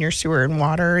abandon your sewer and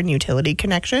water and utility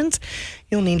connections.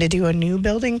 You'll need to do a new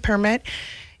building permit.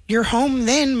 Your home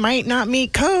then might not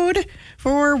meet code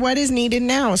for what is needed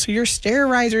now. So your stair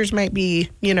risers might be,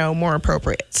 more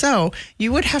appropriate. So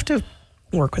you would have to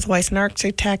work with a licensed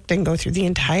architect and go through the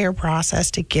entire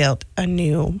process to get a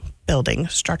new building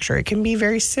structure. It can be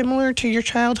very similar to your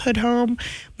childhood home,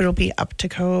 but it'll be up to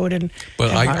code.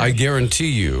 But I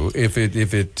guarantee you, if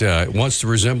it wants to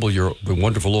resemble your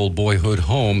wonderful old boyhood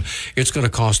home, it's going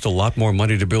to cost a lot more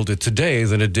money to build it today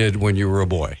than it did when you were a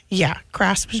boy. Yeah,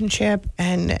 craftsmanship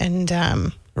and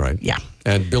right. Yeah.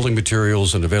 And building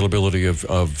materials and availability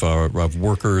of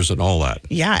workers and all that.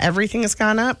 Yeah, everything has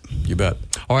gone up. You bet.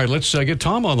 All right, let's get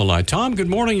Tom on the line. Tom, good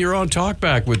morning. You're on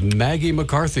Talkback with Maggie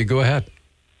McCarthy. Go ahead.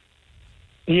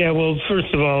 Yeah, well,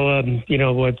 first of all,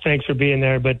 thanks for being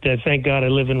there. But thank God I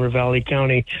live in Ravalli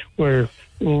County, where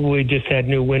we just had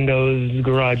new windows,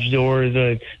 garage doors,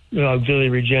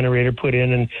 auxiliary generator put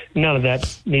in, and none of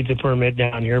that needs a permit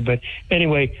down here. But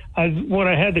anyway, what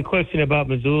I had the question about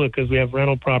Missoula, because we have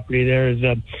rental property there,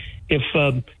 is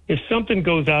if something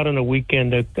goes out on a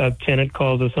weekend, a tenant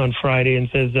calls us on Friday and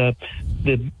says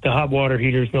the hot water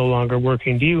heater is no longer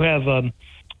working. Do you have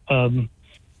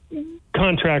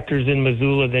contractors in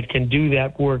Missoula that can do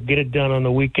that work, get it done on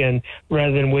the weekend,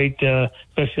 rather than wait,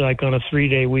 especially like on a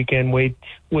 3-day weekend, wait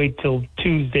till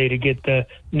Tuesday to get the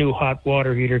new hot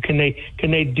water heater? Can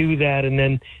they do that and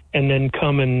then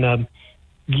come and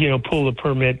pull the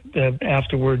permit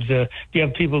afterwards? Do you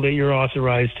have people that you're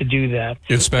authorized to do that?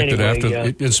 Inspected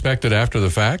after the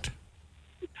fact?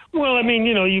 Well, I mean,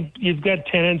 you've got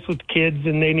tenants with kids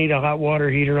and they need a hot water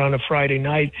heater on a Friday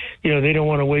night. They don't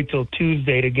want to wait till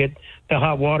Tuesday to get the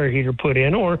hot water heater put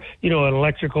in, or, an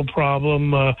electrical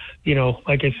problem. Like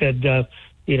I said,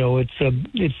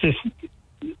 it's just,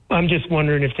 I'm just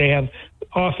wondering if they have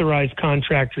authorized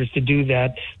contractors to do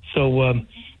that. So,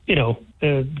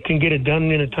 can get it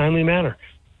done in a timely manner.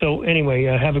 So anyway,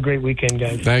 have a great weekend,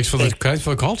 guys. Thanks for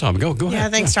the call, Tom. Go ahead. Yeah,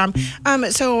 thanks, Tom.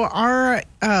 So our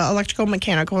electrical,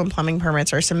 mechanical, and plumbing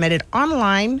permits are submitted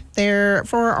online.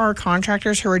 For our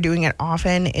contractors who are doing it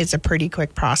often, it's a pretty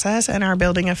quick process, and our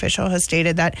building official has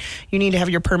stated that you need to have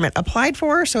your permit applied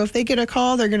for. So if they get a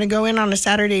call, they're going to go in on a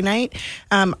Saturday night.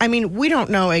 We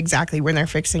don't know exactly when they're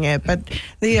fixing it, but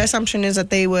the assumption is that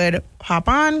they would hop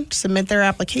on, submit their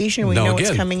application. We know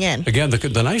it's coming in. Again,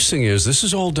 the nice thing is this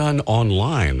is all done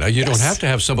online. You don't have to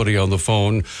have somebody on the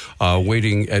phone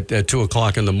waiting at 2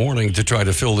 o'clock in the morning to try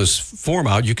to fill this form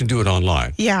out. You can do it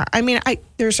online. Yeah.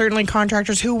 There's certainly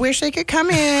contractors who wish they could come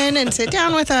in and sit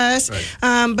down with us.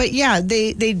 Right. But yeah,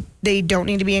 they don't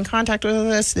need to be in contact with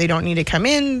us. They don't need to come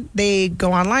in. They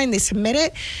go online, they submit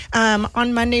it.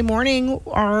 On Monday morning,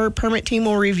 our permit team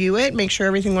will review it, make sure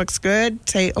everything looks good,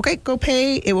 say, okay, go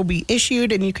pay. It will be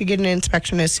issued, and you could get an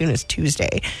inspection as soon as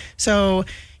Tuesday. So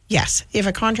yes, if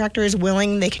a contractor is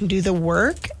willing, they can do the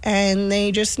work, and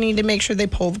they just need to make sure they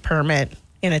pull the permit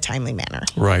in a timely manner.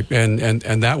 Right.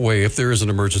 And that way, if there is an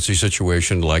emergency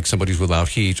situation, like somebody's without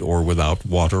heat or without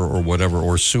water or whatever,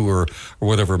 or sewer or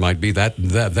whatever it might be,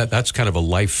 that's kind of a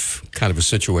life kind of a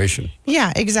situation.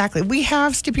 Yeah, exactly. We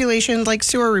have stipulations like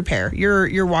sewer repair.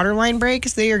 Your water line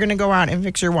breaks, they are going to go out and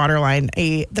fix your water line.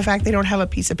 The fact they don't have a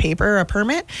piece of paper, a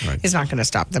permit, is not going to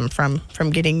stop them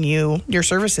from getting you your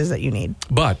services that you need.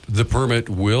 But the permit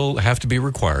will have to be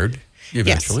required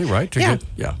eventually, right?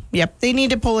 Yep. They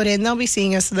need to pull it in. They'll be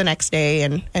seeing us the next day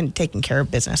and taking care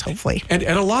of business, hopefully. And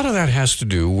a lot of that has to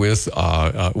do with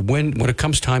when it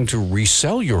comes time to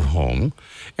resell your home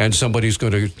and somebody's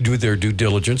going to do their due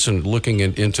diligence and looking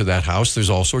into that house. There's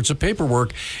all sorts of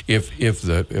paperwork. If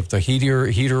the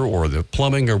heater or the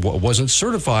plumbing or wasn't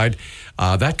certified,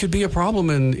 that could be a problem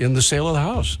in the sale of the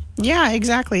house. Yeah,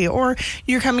 exactly. Or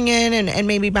you're coming in and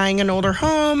maybe buying an older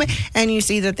home and you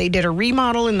see that they did a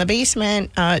remodel in the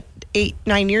basement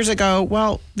 8-9 years ago.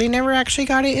 Well, they never actually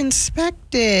got it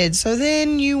inspected. So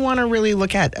then you want to really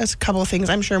look at a couple of things,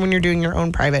 I'm sure, when you're doing your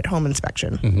own private home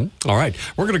inspection. Mm-hmm. All right.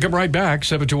 We're going to come right back.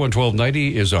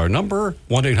 721-1290 is our number.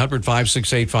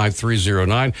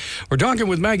 1-800-568-5309. We're talking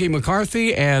with Maggie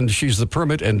McCarthy, and she's the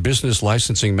Permit and Business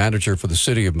Licensing Manager for the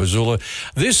City of Missoula.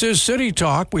 This is City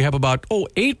Talk. We have about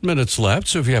 8 minutes left.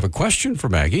 So if you have a question for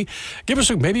Maggie,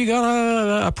 maybe you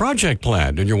got a project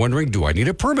planned and you're wondering, do I need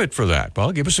a permit for that?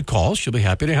 Well, give us a call. She'll be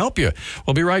happy to help you.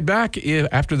 We'll be right back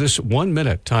after this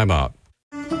 1-minute timeout.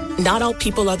 Not all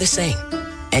people are the same.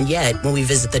 And yet, when we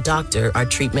visit the doctor, our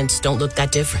treatments don't look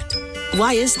that different.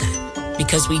 Why is that?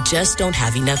 Because we just don't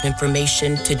have enough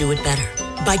information to do it better.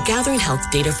 By gathering health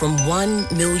data from 1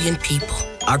 million people,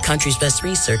 our country's best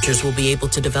researchers will be able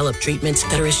to develop treatments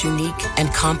that are as unique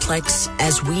and complex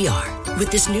as we are. With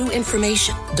this new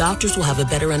information, doctors will have a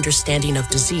better understanding of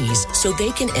disease so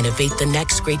they can innovate the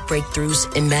next great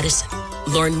breakthroughs in medicine.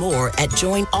 Learn more at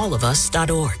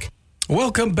joinallofus.org.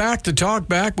 Welcome back to Talk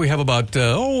Back. We have about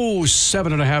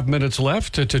 7.5 minutes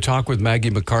left to talk with Maggie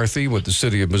McCarthy with the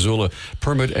City of Missoula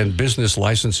Permit and Business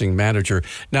Licensing Manager.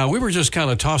 Now, we were just kind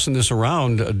of tossing this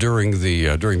around during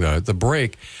the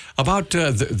break about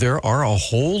there are a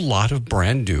whole lot of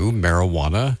brand new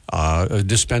marijuana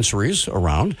dispensaries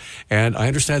around, and I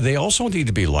understand they also need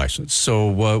to be licensed. So,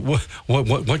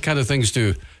 what kind of things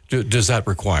does that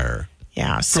require?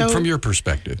 Yeah. So from your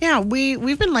perspective. Yeah,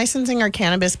 we've been licensing our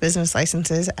cannabis business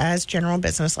licenses as general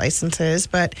business licenses,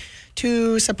 but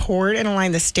to support and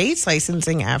align the state's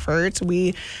licensing efforts,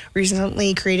 we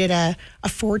recently created a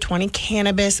 420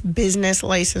 cannabis business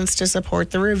license to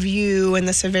support the review and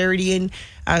the severity and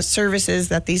services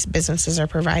that these businesses are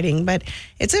providing. But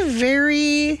it's a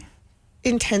very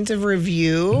intensive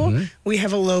review. Mm-hmm. We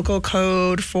have a local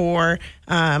code for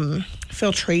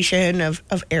filtration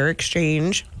of air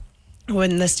exchange,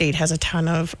 when the state has a ton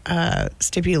of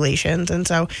stipulations. And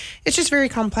so it's just very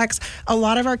complex. A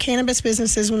lot of our cannabis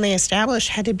businesses, when they established,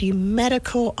 had to be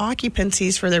medical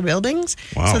occupancies for their buildings.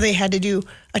 Wow. So they had to do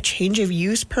a change of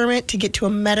use permit to get to a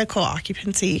medical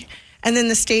occupancy. And then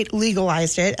the state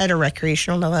legalized it at a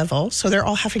recreational level. So they're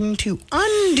all having to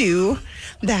undo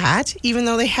that, even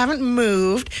though they haven't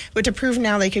moved, but to prove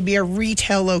now they could be a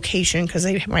retail location because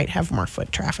they might have more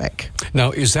foot traffic.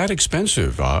 Now, is that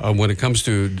expensive when it comes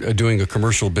to doing a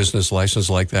commercial business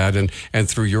license like that and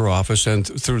through your office and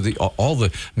through all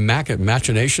the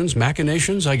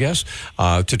machinations, I guess,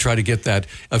 to try to get that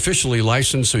officially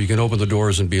licensed so you can open the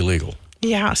doors and be legal?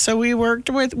 Yeah, so we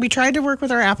tried to work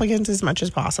with our applicants as much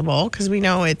as possible because we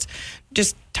know it's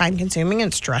just time consuming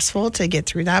and stressful to get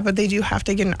through that, but they do have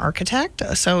to get an architect.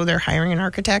 So they're hiring an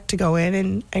architect to go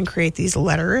in and create these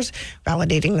letters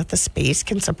validating that the space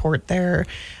can support their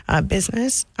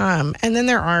business. And then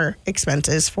there are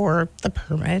expenses for the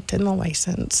permit and the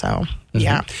license. So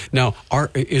yeah. Now,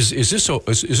 is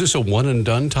this a one and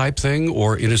done type thing,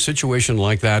 or in a situation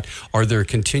like that, are there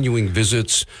continuing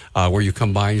visits where you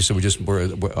come by and you say,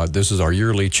 this is our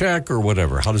yearly check or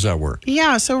whatever? How does that work?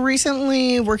 Yeah. So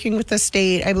recently, working with the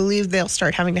state, I believe they'll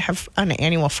start having to have an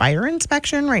annual fire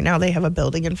inspection. Right now, they have a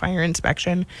building and fire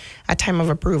inspection at time of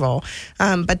approval.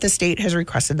 But the state has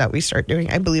requested that we start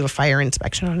doing, I believe, a fire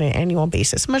inspection on an annual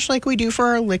basis, much like we do for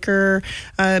our liquor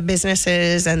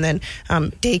businesses. And then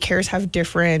daycares have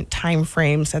different time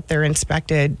frames that they're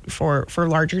inspected for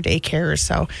larger daycares.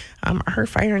 So our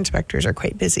fire inspectors are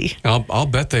quite busy. I'll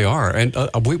bet they are. And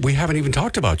we haven't even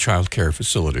talked about child care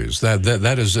facilities.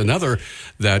 That is another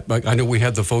that I know we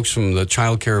had the folks from from the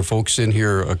child care folks in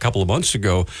here a couple of months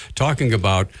ago talking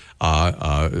about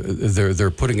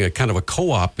they're putting a kind of a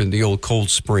co-op in the old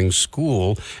Cold Spring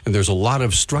School, and there's a lot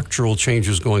of structural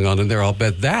changes going on in there. I'll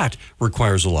bet that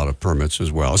requires a lot of permits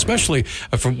as well, especially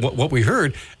from what we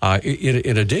heard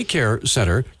in a daycare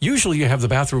center. Usually you have the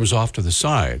bathrooms off to the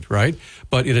side, right?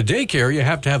 But in a daycare, you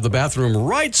have to have the bathroom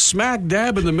right smack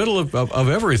dab in the middle of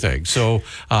everything. So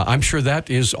I'm sure that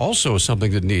is also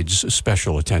something that needs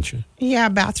special attention. Yeah,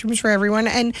 bathrooms for everyone.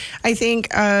 And I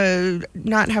think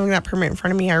not having that permit in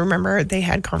front of me, I remember they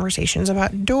had conversations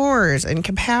about doors and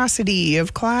capacity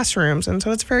of classrooms. And so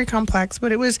it's very complex.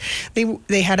 But it was,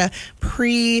 they had a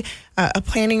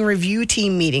planning review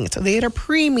team meeting. So they had a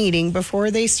pre-meeting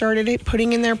before they started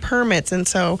putting in their permits. And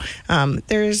so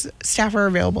there's staff are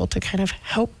available to kind of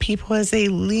help people as they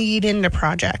lead into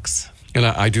projects. And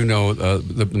I do know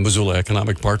the Missoula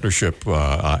Economic Partnership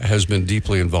has been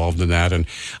deeply involved in that. And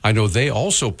I know they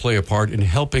also play a part in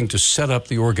helping to set up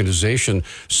the organization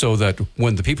so that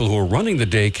when the people who are running the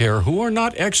daycare, who are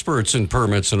not experts in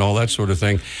permits and all that sort of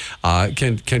thing,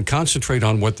 can concentrate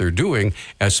on what they're doing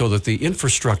so that the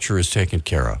infrastructure is taken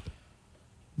care of.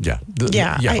 Yeah.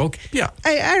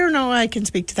 I don't know I can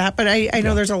speak to that, but I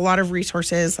know there's a lot of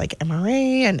resources like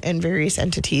MRA and various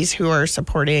entities who are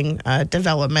supporting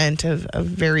development of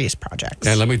various projects.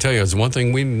 And let me tell you, it's one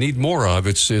thing we need more of.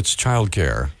 It's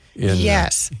childcare.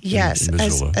 Yes. In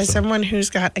Missoula, as someone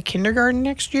who's got a kindergarten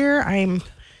next year, I'm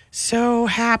so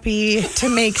happy to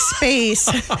make space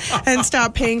and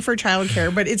stop paying for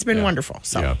childcare, but it's been wonderful.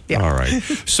 So, yeah. All right.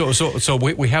 So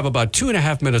we have about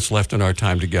 2.5 minutes left in our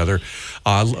time together.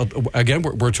 Again,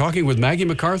 we're talking with Maggie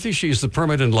McCarthy. She's the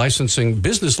permit and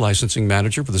business licensing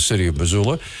manager for the city of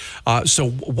Missoula. So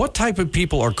what type of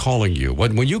people are calling you?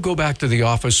 When you go back to the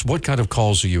office, what kind of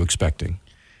calls are you expecting?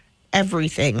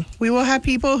 Everything. We will have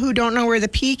people who don't know where the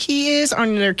P key is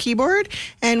on their keyboard,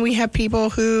 and we have people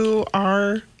who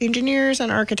are engineers and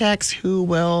architects who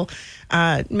will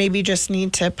maybe just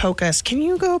need to poke us. Can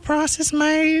you go process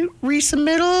my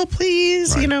resubmittal,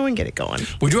 please? Right. And get it going.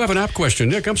 We do have an app question.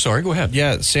 Nick, I'm sorry. Go ahead.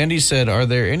 Yeah, Sandy said, are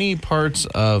there any parts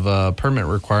of permit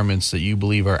requirements that you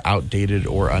believe are outdated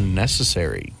or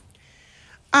unnecessary?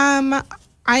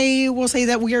 I will say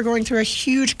that we are going through a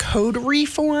huge code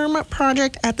reform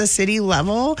project at the city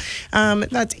level.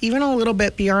 That's even a little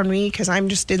bit beyond me because I'm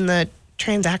just in the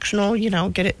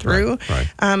transactional, get it through.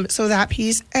 Right. So that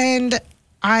piece. And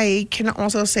I can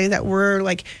also say that we're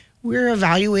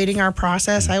evaluating our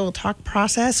process. I will talk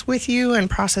process with you and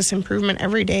process improvement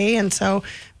every day. And so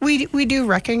we do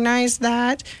recognize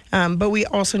that. But we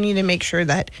also need to make sure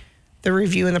that the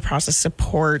review and the process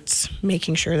supports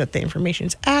making sure that the information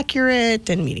is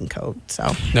accurate and meeting code.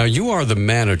 So now you are the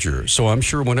manager, so I'm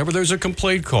sure whenever there's a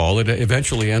complaint call, it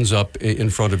eventually ends up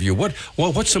in front of you.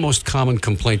 What's the most common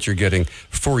complaint you're getting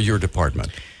for your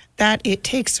department? That it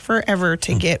takes forever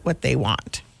to get what they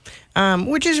want,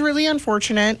 which is really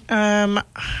unfortunate. I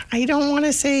don't want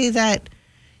to say that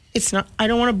it's not, I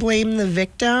don't want to blame the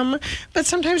victim, but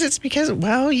sometimes it's because,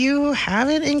 you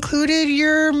haven't included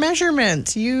your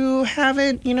measurements. You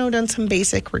haven't, done some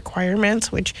basic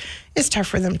requirements, which is tough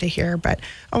for them to hear, but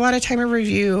a lot of time of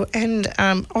review, and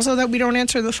also that we don't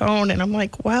answer the phone. And I'm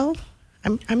like, I'm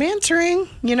answering,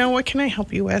 what can I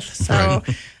help you with? So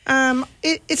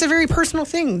it's a very personal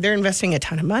thing. They're investing a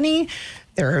ton of money.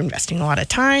 They're investing a lot of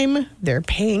time. They're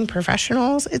paying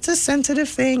professionals. It's a sensitive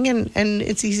thing, and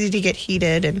it's easy to get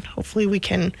heated, and hopefully we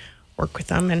can work with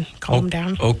them and calm them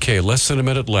down. Okay, less than a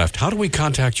minute left. How do we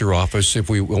contact your office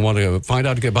if we want to find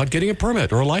out about getting a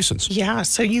permit or a license? Yeah,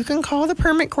 so you can call the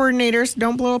permit coordinators.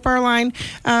 Don't blow up our line.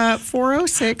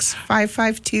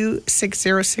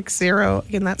 406-552-6060.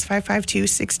 Again, that's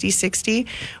 552-6060.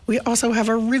 We also have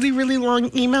a really, really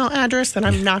long email address that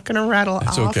I'm not going to rattle off.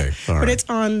 That's okay. All right. But it's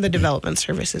on the Development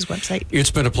Services website. It's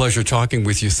been a pleasure talking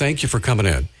with you. Thank you for coming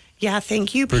in. Yeah,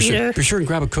 thank you, Peter. Be sure and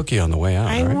grab a cookie on the way out.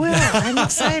 I will. I'm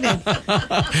excited.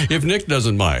 If Nick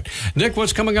doesn't mind. Nick,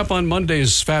 what's coming up on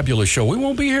Monday's fabulous show? We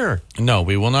won't be here. No,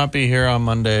 we will not be here on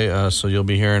Monday, so you'll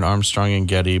be hearing Armstrong and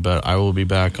Getty, but I will be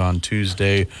back on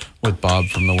Tuesday with Bob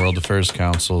from the World Affairs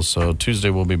Council, so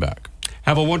Tuesday we'll be back.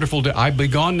 Have a wonderful day. I'll be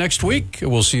gone next week.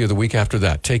 We'll see you the week after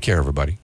that. Take care, everybody.